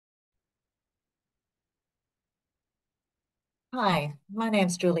Hi, my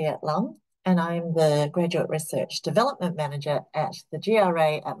name's Juliette Lung, and I'm the Graduate Research Development Manager at the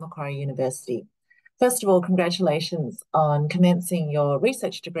GRA at Macquarie University. First of all, congratulations on commencing your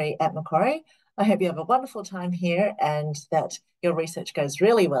research degree at Macquarie. I hope you have a wonderful time here and that your research goes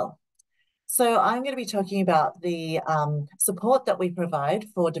really well. So I'm going to be talking about the support that we provide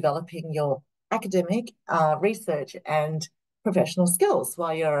for developing your academic, research and professional skills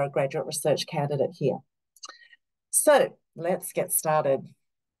while you're a graduate research candidate here. So let's get started.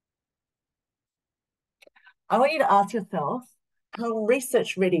 I want you to ask yourself, how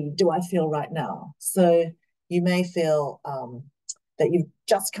research ready do I feel right now? So you may feel that you've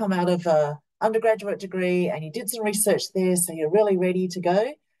just come out of an undergraduate degree and you did some research there, so you're really ready to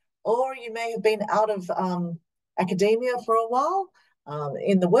go. Or you may have been out of academia for a while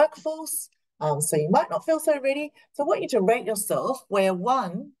in the workforce, so you might not feel so ready. So I want you to rate yourself where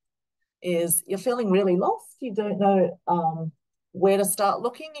one is you're feeling really lost. You don't know where to start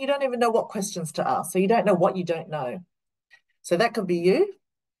looking. You don't even know what questions to ask. So you don't know what you don't know. So that could be you,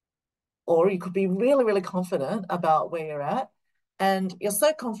 or you could be really, really confident about where you're at. And you're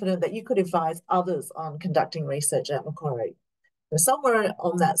so confident that you could advise others on conducting research at Macquarie. So somewhere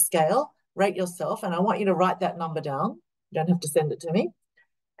on that scale, rate yourself. And I want you to write that number down. You don't have to send it to me.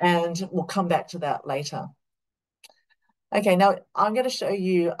 And we'll come back to that later. Okay, now I'm going to show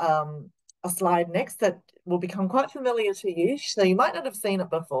you a slide next that will become quite familiar to you. So you might not have seen it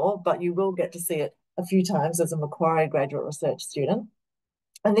before, but you will get to see it a few times as a Macquarie graduate research student.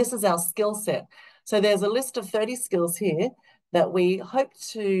 And this is our skill set. So there's a list of 30 skills here that we hope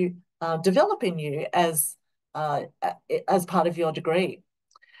to develop in you as part of your degree.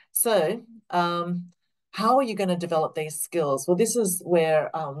 So how are you going to develop these skills? Well, this is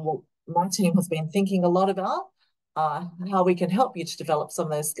where my team has been thinking a lot about how we can help you to develop some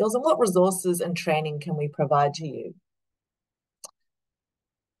of those skills and what resources and training can we provide to you.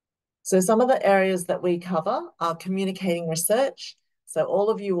 So some of the areas that we cover are communicating research. So all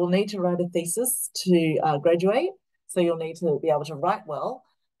of you will need to write a thesis to graduate. So you'll need to be able to write well,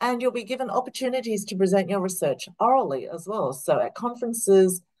 and you'll be given opportunities to present your research orally as well. So at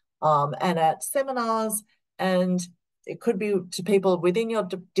conferences and at seminars, and it could be to people within your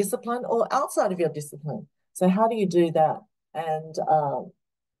discipline or outside of your discipline. So how do you do that? And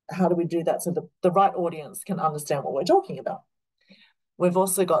how do we do that so the right audience can understand what we're talking about? We've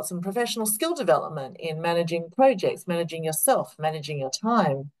also got some professional skill development in managing projects, managing yourself, managing your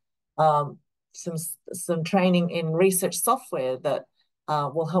time, some training in research software that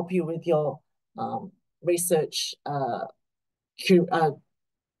will help you with your research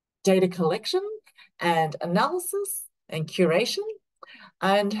data collection and analysis and curation.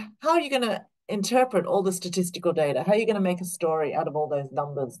 And how are you going to interpret all the statistical data? How are you going to make a story out of all those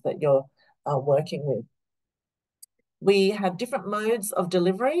numbers that you're working with? We have different modes of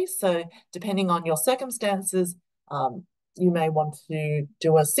delivery. So depending on your circumstances, you may want to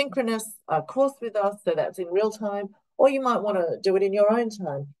do a synchronous course with us, so that's in real time, or you might want to do it in your own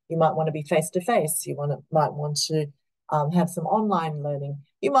time. You might want to be face-to-face. You might want to have some online learning.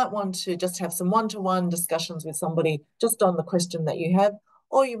 You might want to just have some one-to-one discussions with somebody just on the question that you have,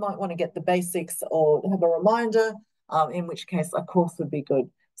 or you might want to get the basics or have a reminder, in which case a course would be good.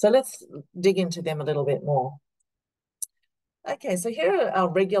 So let's dig into them a little bit more. Okay, so here are our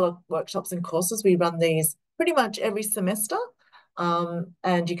regular workshops and courses. We run these pretty much every semester.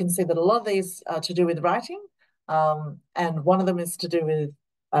 And you can see that a lot of these are to do with writing. And one of them is to do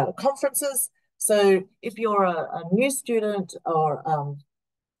with conferences. So if you're a new student or,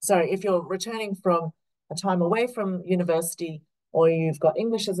 if you're returning from a time away from university, or you've got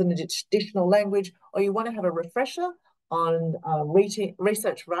English as an additional language, or you want to have a refresher on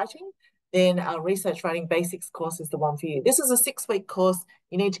research writing, then our research writing basics course is the one for you. This is a 6-week course.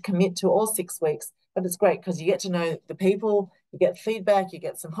 You need to commit to all 6 weeks, but it's great because you get to know the people, you get feedback, you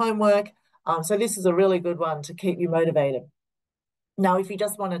get some homework. So this is a really good one to keep you motivated. Now, if you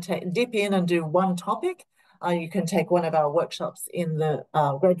just want to dip in and do one topic, you can take one of our workshops in the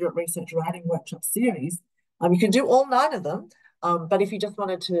Graduate Research Writing Workshop series. You can do all 9 of them, but if you just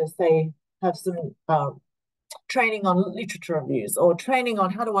wanted to, say, have some training on literature reviews or training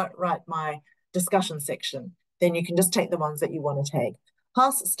on how to write my discussion section, then you can just take the ones that you want to take.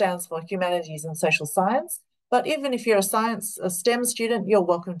 HAS stands for Humanities and Social Science, but even if you're a STEM student, you're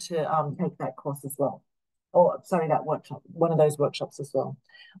welcome to take that course as well. Or sorry, that workshop, one of those workshops as well.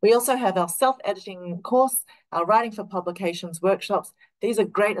 We also have our self-editing course, our writing for publications workshops. These are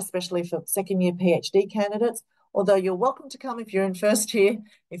great, especially for second-year PhD candidates, although you're welcome to come if you're in first year.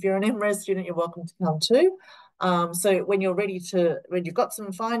 If you're an MRes student, you're welcome to come too. So when you've got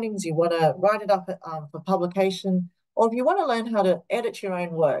some findings, you want to write it up for publication, Or if you want to learn how to edit your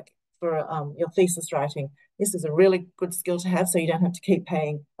own work for your thesis writing, this is a really good skill to have, so you don't have to keep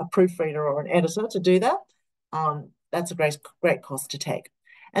paying a proofreader or an editor to do that. That's a great course to take.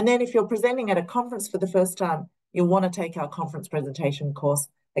 And then if you're presenting at a conference for the first time, you'll want to take our conference presentation course.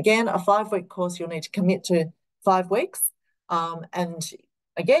 Again, a 5-week course, you'll need to commit to 5 weeks. And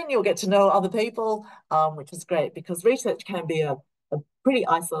again, you'll get to know other people, which is great because research can be a pretty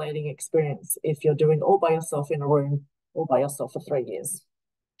isolating experience if you're doing all by yourself in a room all by yourself for 3 years.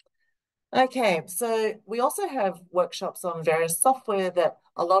 Okay, so we also have workshops on various software that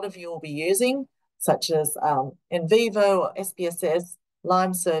a lot of you will be using, such as NVivo or SPSS,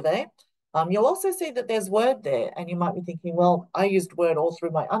 Lime Survey. You'll also see that there's Word there, and you might be thinking, well, I used Word all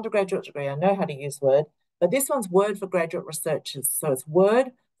through my undergraduate degree. I know how to use Word, but this one's Word for graduate researchers. So it's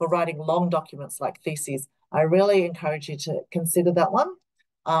Word for writing long documents like theses. I really encourage you to consider that one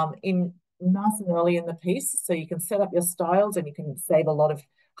in nice and early in the piece, so you can set up your styles and you can save a lot of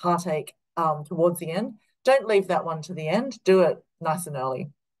heartache towards the end. Don't leave that one to the end. Do it nice and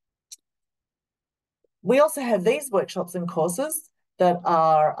early. We also have these workshops and courses that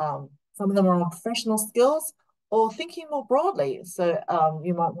are, some of them are on professional skills or thinking more broadly. So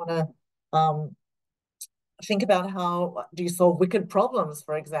you might want to think about how do you solve wicked problems,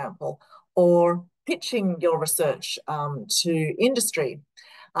 for example, or pitching your research to industry.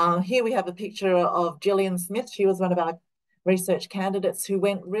 Here we have a picture of Gillian Smith. She was one of our research candidates who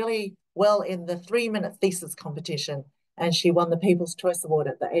went really well in the 3-minute thesis competition, and she won the People's Choice Award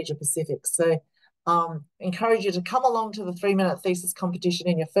at the Asia Pacific. So encourage you to come along to the 3-minute thesis competition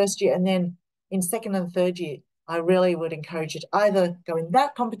in your first year, and then in second and third year, I really would encourage you to either go in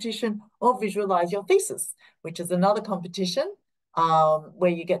that competition or visualize your thesis, which is another competition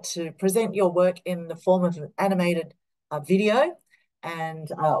where you get to present your work in the form of an animated video, and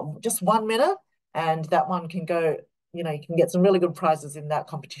just 1 minute, and that one can go, you can get some really good prizes in that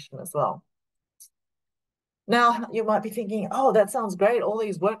competition as well. Now, you might be thinking, oh, that sounds great, all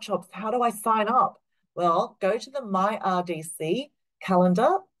these workshops, how do I sign up? Well, go to the MyRDC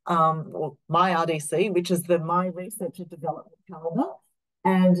calendar, or MyRDC, which is the My Researcher Development Calendar,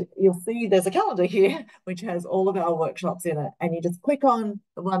 and you'll see there's a calendar here, which has all of our workshops in it, and you just click on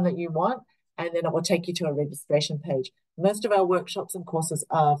the one that you want, and then it will take you to a registration page. Most of our workshops and courses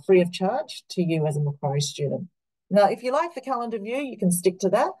are free of charge to you as a Macquarie student. Now, if you like the calendar view, you can stick to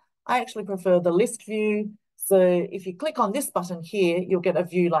that. I actually prefer the list view. So if you click on this button here, you'll get a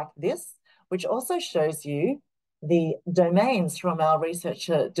view like this, which also shows you the domains from our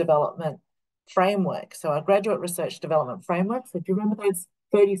researcher development framework. So our graduate research development framework. So do you remember those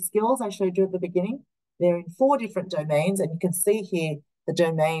 30 skills I showed you at the beginning? They're in 4 different domains, and you can see here the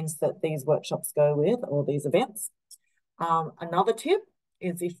domains that these workshops go with, or these events. Another tip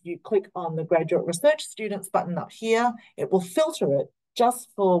is if you click on the graduate research students button up here, it will filter it just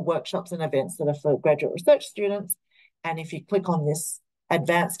for workshops and events that are for graduate research students. And if you click on this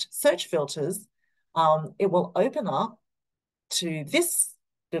advanced search filters, it will open up to this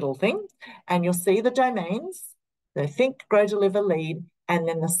little thing, and you'll see the domains, the Think, Grow, Deliver, Lead, and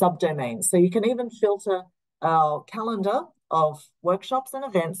then the subdomains. So you can even filter our calendar of workshops and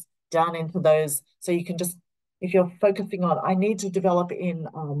events down into those. So you can just, if you're focusing on, I need to develop in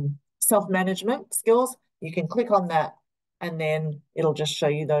self-management skills, you can click on that, and then it'll just show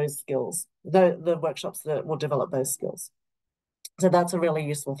you those skills, the workshops that will develop those skills. So that's a really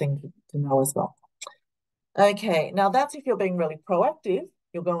useful thing to know as well. Okay, now that's if you're being really proactive.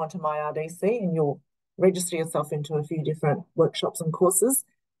 You'll go onto MyRDC and you'll register yourself into a few different workshops and courses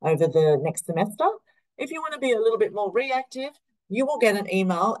over the next semester. If you want to be a little bit more reactive, you will get an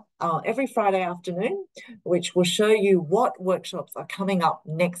email every Friday afternoon, which will show you what workshops are coming up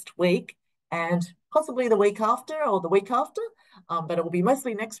next week and possibly the week after or the week after, but it will be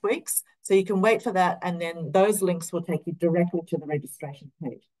mostly next week's. So you can wait for that, and then those links will take you directly to the registration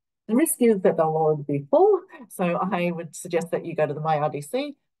page. The risk is that they'll already be full, so I would suggest that you go to the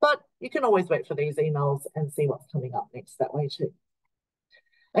MyRDC, but you can always wait for these emails and see what's coming up next that way too.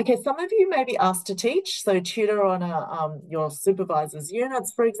 Okay, some of you may be asked to teach, so tutor on your supervisor's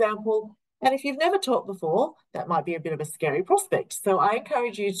units, for example. And if you've never taught before, that might be a bit of a scary prospect. So I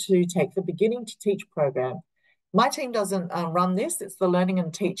encourage you to take the Beginning to Teach program. My team doesn't run this. It's the Learning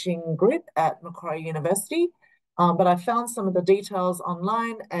and Teaching group at Macquarie University. But I found some of the details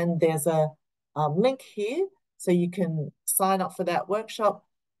online, and there's a link here so you can sign up for that workshop,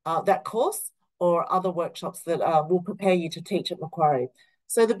 that course, or other workshops that will prepare you to teach at Macquarie.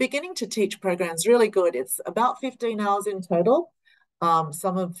 So the Beginning to Teach program is really good. It's about 15 hours in total.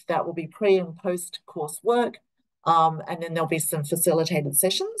 Some of that will be pre and post course work, and then there'll be some facilitated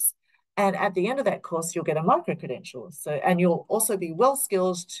sessions. And at the end of that course, you'll get a micro-credential. So, and you'll also be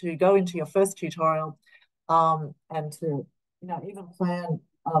well-skilled to go into your first tutorial and to, even plan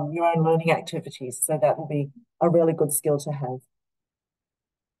your own learning activities. So that will be a really good skill to have.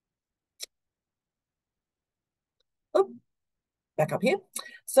 Oh, back up here.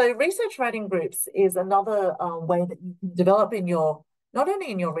 So research writing groups is another way that you can develop in your, not only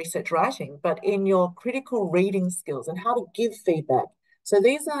in your research writing, but in your critical reading skills and how to give feedback. So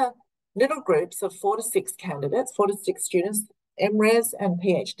these are little groups of 4 to 6 candidates, 4 to 6 students, MRes and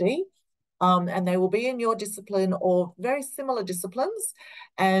PhD, and they will be in your discipline or very similar disciplines,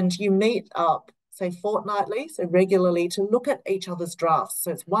 and you meet up, say, fortnightly, so regularly, to look at each other's drafts.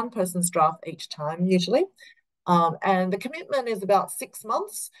 So it's one person's draft each time, usually. And the commitment is about 6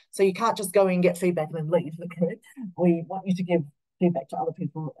 months, so you can't just go and get feedback and then leave the group. We want you to give feedback to other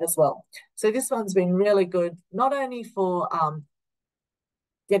people as well. So this one's been really good, not only for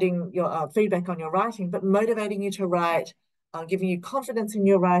getting your feedback on your writing, but motivating you to write, giving you confidence in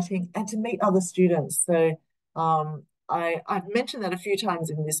your writing, and to meet other students. So I've mentioned that a few times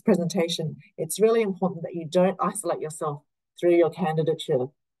in this presentation. It's really important that you don't isolate yourself through your candidature,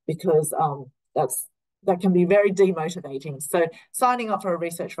 because that can be very demotivating. So signing up for a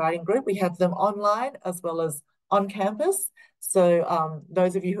research writing group, we have them online as well as on campus. So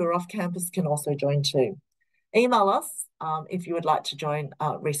those of you who are off campus can also join too. Email us if you would like to join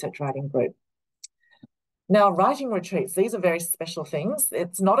a research writing group. Now, writing retreats, these are very special things.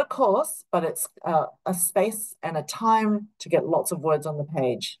 It's not a course, but it's a space and a time to get lots of words on the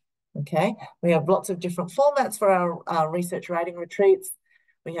page. Okay, we have lots of different formats for our research writing retreats.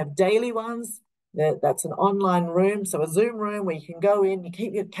 We have daily ones. That's an online room, so a Zoom room where you can go in, you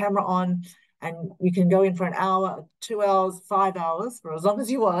keep your camera on, and you can go in for an hour, 2 hours, 5 hours, for as long as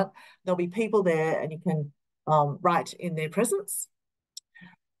you want. There'll be people there, and you can write in their presence.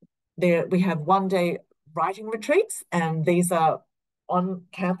 There we have 1-day writing retreats, and these are on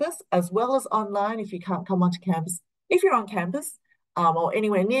campus as well as online if you can't come onto campus. If you're on campus or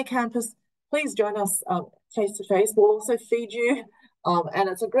anywhere near campus, please join us face to face. We'll also feed you, and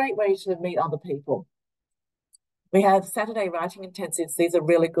it's a great way to meet other people. We have Saturday writing intensives. These are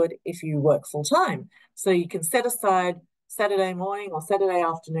really good if you work full time. So you can set aside Saturday morning or Saturday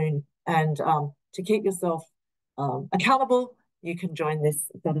afternoon, and to keep yourself accountable, you can join this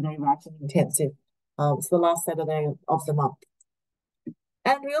Saturday writing intensive. It's the last Saturday of the month.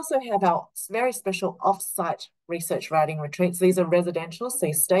 And we also have our very special off-site research writing retreats. These are residential, so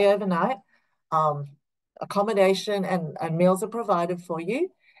you stay overnight. Accommodation and meals are provided for you,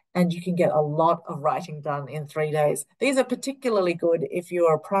 and you can get a lot of writing done in 3 days. These are particularly good if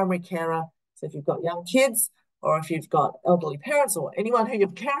you're a primary carer, so if you've got young kids, or if you've got elderly parents or anyone who you're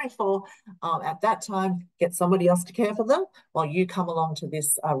caring for at that time, get somebody else to care for them while you come along to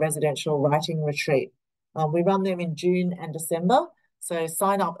this residential writing retreat. We run them in June and December, so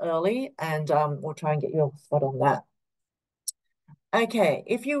sign up early, and we'll try and get you a spot on that. Okay,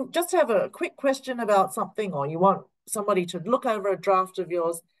 if you just have a quick question about something, or you want somebody to look over a draft of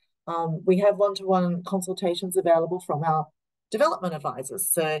yours, we have one-to-one consultations available from our development advisors.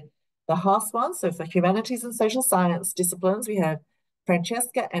 So the Haas one, so for humanities and social science disciplines, we have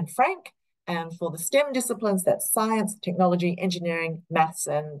Francesca and Frank. And for the STEM disciplines, that's science, technology, engineering, maths,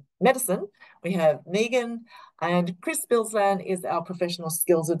 and medicine, we have Megan. And Chris Bilsland is our professional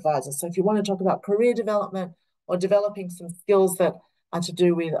skills advisor. So if you want to talk about career development or developing some skills that are to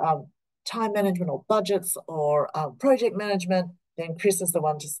do with time management or budgets or project management, then Chris is the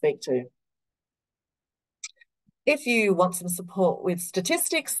one to speak to. If you want some support with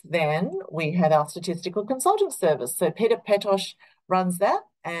statistics, then we have our statistical consulting service. So Peter Petosh runs that,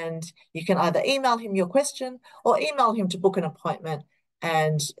 and you can either email him your question or email him to book an appointment,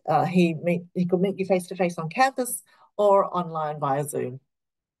 and he could meet you face-to-face on campus or online via Zoom.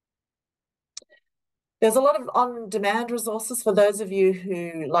 There's a lot of on-demand resources for those of you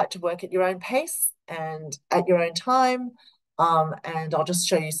who like to work at your own pace and at your own time, and I'll just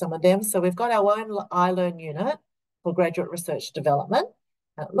show you some of them. So we've got our own iLearn unit for graduate research development.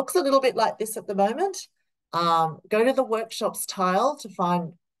 It looks a little bit like this at the moment. Go to the workshops tile to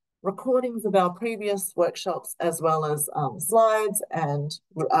find recordings of our previous workshops, as well as slides and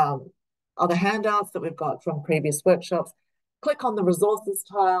other handouts that we've got from previous workshops. Click on the resources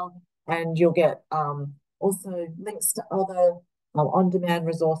tile, and you'll get also links to other on-demand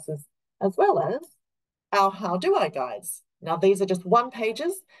resources, as well as our How Do I guides. Now, these are just one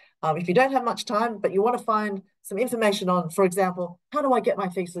pages. If you don't have much time, but you want to find some information on, for example, how do I get my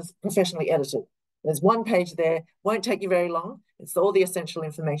thesis professionally edited? There's one page there, won't take you very long. It's all the essential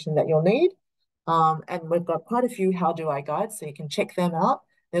information that you'll need. And we've got quite a few How Do I guides, so you can check them out.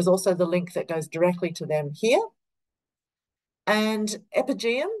 There's also the link that goes directly to them here. And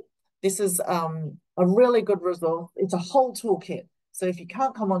Epigeum, this is a really good resource. It's a whole toolkit. So if you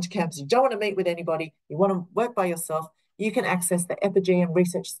can't come onto campus, you don't want to meet with anybody, you want to work by yourself, you can access the Epigeum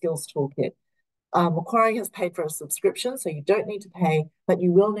Research Skills Toolkit. Macquarie has paid for a subscription, so you don't need to pay, but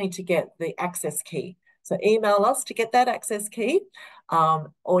you will need to get the access key. So email us to get that access key,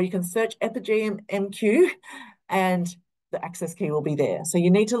 or you can search Epigeum MQ and the access key will be there. So you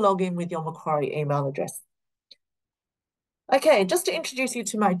need to log in with your Macquarie email address. Okay, just to introduce you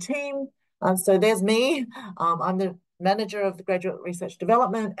to my team. So there's me. I'm the manager of the Graduate Research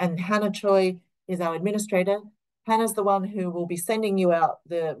Development, and Hannah Choi is our administrator. Hannah's the one who will be sending you out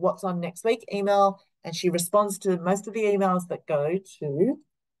the what's on next week email, and she responds to most of the emails that go to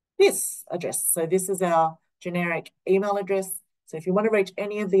this address. So this is our generic email address. So if you want to reach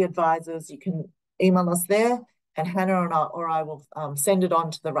any of the advisors, you can email us there, and Hannah or I will send it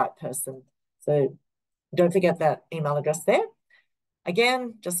on to the right person. So don't forget that email address there.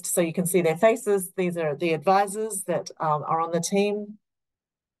 Again, just so you can see their faces, these are the advisors that are on the team.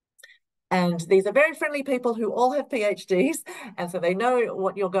 And these are very friendly people who all have PhDs, and so they know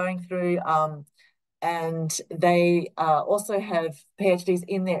what you're going through. And they also have PhDs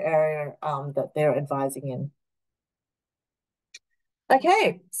in their area that they're advising in.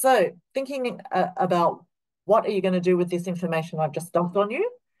 Okay, so thinking about what are you going to do with this information I've just dumped on you?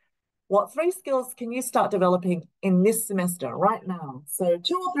 What 3 skills can you start developing in this semester right now? So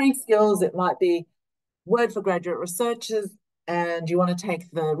 2 or 3 skills, it might be Word for graduate researchers, and you want to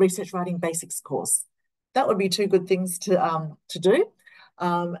take the Research Writing Basics course. That would be 2 good things to do.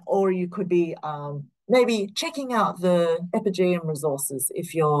 Or you could be maybe checking out the Epigeum resources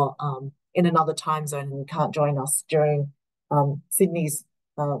if you're in another time zone and you can't join us during Sydney's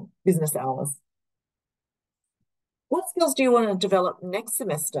business hours. What skills do you want to develop next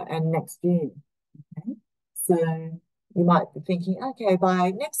semester and next year? Okay. So you might be thinking, okay,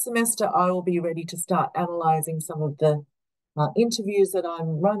 by next semester, I will be ready to start analyzing some of the interviews that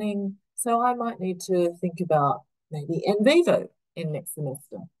I'm running. So I might need to think about maybe NVivo in next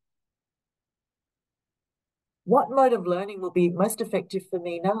semester. What mode of learning will be most effective for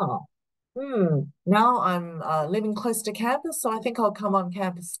me now? Now I'm living close to campus, so I think I'll come on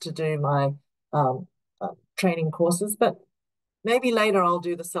campus to do my training courses, but maybe later I'll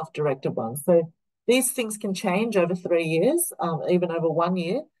do the self-directed ones. So these things can change over 3 years, even over 1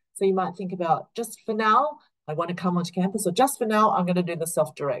 year. So you might think about, just for now, I want to come onto campus, or just for now, I'm going to do the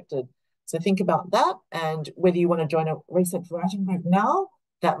self-directed. So think about that, and whether you want to join a research writing group now,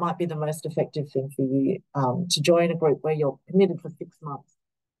 that might be the most effective thing for you, to join a group where you're committed for 6 months.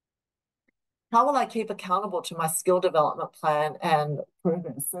 How will I keep accountable to my skill development plan and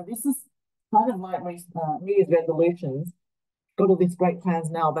progress? So this is kind of like New Year's resolutions. Got all these great plans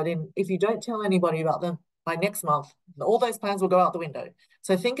now, but if you don't tell anybody about them by next month, all those plans will go out the window.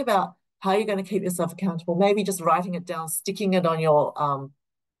 So think about how you're going to keep yourself accountable. Maybe just writing it down, sticking it on your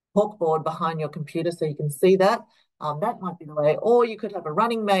corkboard behind your computer so you can see that. That might be the way. Or you could have a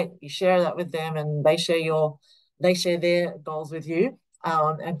running mate. You share that with them, and they share their goals with you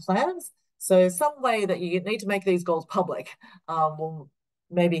and plans. So some way that you need to make these goals public will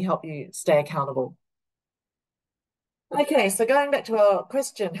maybe help you stay accountable. Okay, so going back to our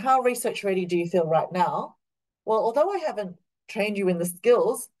question, how research ready do you feel right now? Well, although I haven't trained you in the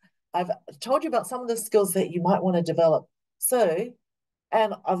skills, I've told you about some of the skills that you might want to develop. So,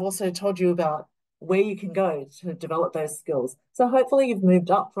 and I've also told you about where you can go to develop those skills. So hopefully you've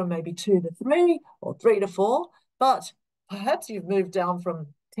moved up from maybe 2 to 3 or 3 to 4, but perhaps you've moved down from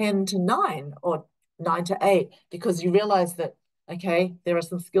 10 to 9 or 9 to 8 because you realize that, okay, there are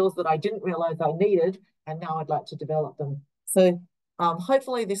some skills that I didn't realize I needed, and now I'd like to develop them. So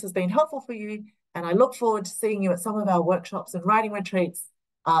hopefully this has been helpful for you, and I look forward to seeing you at some of our workshops and writing retreats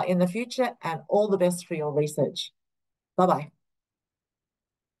in the future, and all the best for your research. Bye-bye.